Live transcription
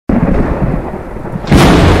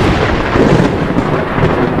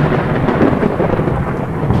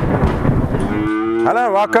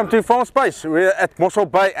welcome to Farmspace. We're at Mossel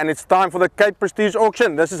Bay and it's time for the Cape Prestige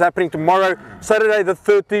Auction. This is happening tomorrow, Saturday the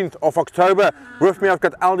 13th of October. With me I've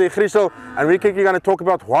got LD Griesel and we're quickly going to talk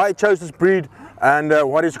about why he chose this breed and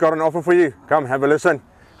what he's got on offer for you. Come have a listen.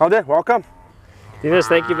 LD, welcome. Tinus,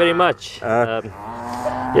 thank you very much.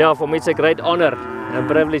 Yeah, for me it's a great honor and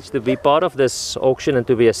privilege to be part of this auction and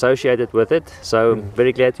to be associated with it. So I'm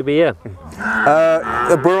very glad to be here.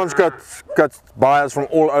 The Boran's got buyers from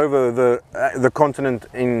all over the continent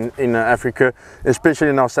in Africa, especially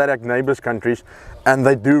in our SADC neighbours countries, and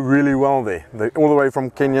they do really well there. All the way from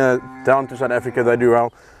Kenya down to South Africa, they do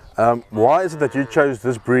well. Why is it that you chose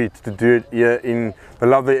this breed to do it here in the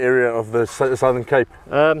lovely area of the Southern Cape?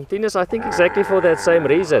 Tinus, I think exactly for that same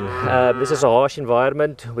reason. This is a harsh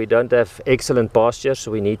environment. We don't have excellent pastures.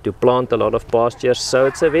 We need to plant a lot of pastures. So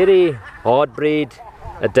it's a very hard breed,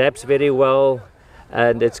 adapts very well,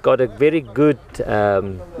 and it's got a very good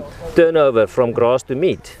turnover from grass to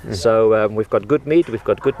meat. So we've got good meat, we've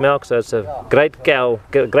got good milk, so it's a great cattle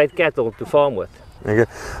to farm with. Okay.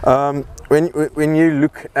 When you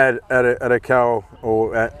look at a cow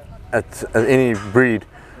or at any breed,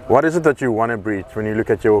 what is it that you want to breed when you look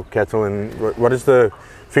at your cattle, and what is the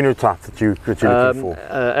phenotype that you're looking for?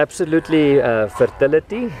 Absolutely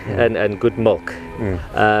fertility and good milk.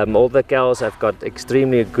 All the cows have got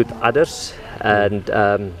extremely good udders and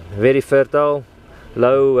very fertile,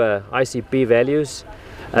 low ICP values,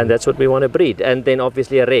 and that's what we want to breed. And then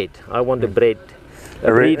obviously a red. I want to breed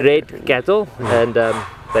red cattle, and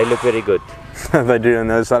they look very good. They do, and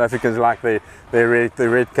the South Africans like the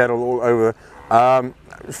red cattle all over.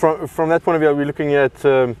 From that point of view, we're looking at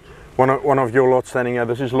one of your lots standing here.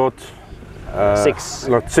 This is lot 6.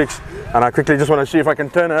 Lot 6, and I quickly just want to see if I can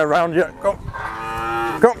turn her around here. Come.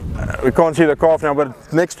 We can't see the calf now,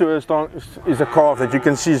 but next to her is a calf that you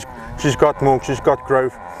can see. She's got milk, she's got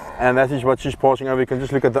growth, and that is what she's passing over. You can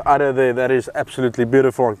just look at the udder there. That is absolutely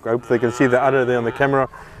beautiful. I hope they can see the udder there on the camera.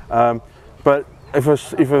 But if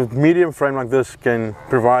a medium frame like this can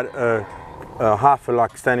provide a half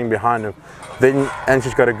like standing behind her, then, and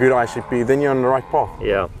she's got a good ICP, then you're on the right path.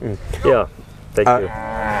 Yeah, yeah. Thank you.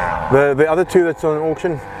 The other two that's on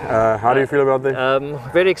auction, how do you feel about them?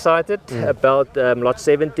 Very excited about lot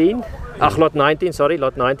 17. Lot 19. Sorry,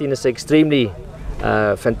 lot 19 is extremely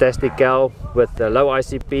fantastic cow with low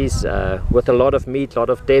ICPs, with a lot of meat, lot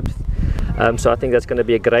of depth. So I think that's going to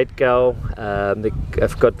be a great cow.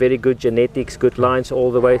 They've got very good genetics, good lines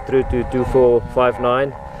all the way through to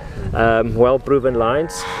 2459. Well proven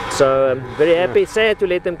lines. So I'm very happy. Sad to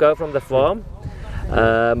let them go from the farm.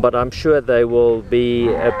 But I'm sure they will be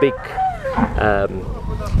a big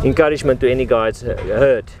encouragement to any guy's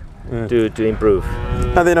herd to improve.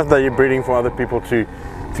 At the end of the day, you're breeding for other people to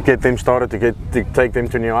get them started, to take them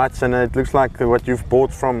to new heights, and it looks like what you've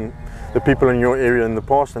bought from the people in your area in the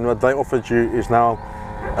past and what they offered you is now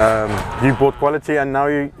you bought quality, and now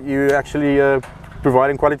you actually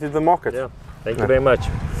providing quality to the market. Yeah, thank you very much.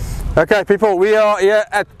 Okay people, we are here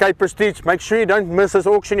at Cape Prestige. Make sure you don't miss this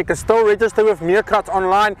auction. You can still register with MEERKAT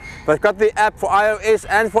online. They've got the app for iOS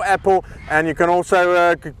and for Apple, and you can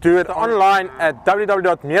also do it online at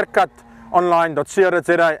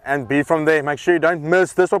www.meerkatonline.co.za and be from there. Make sure you don't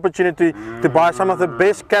miss this opportunity to buy some of the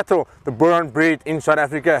best cattle the Boran breed in South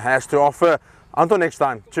Africa has to offer. Until next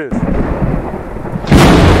time, cheers.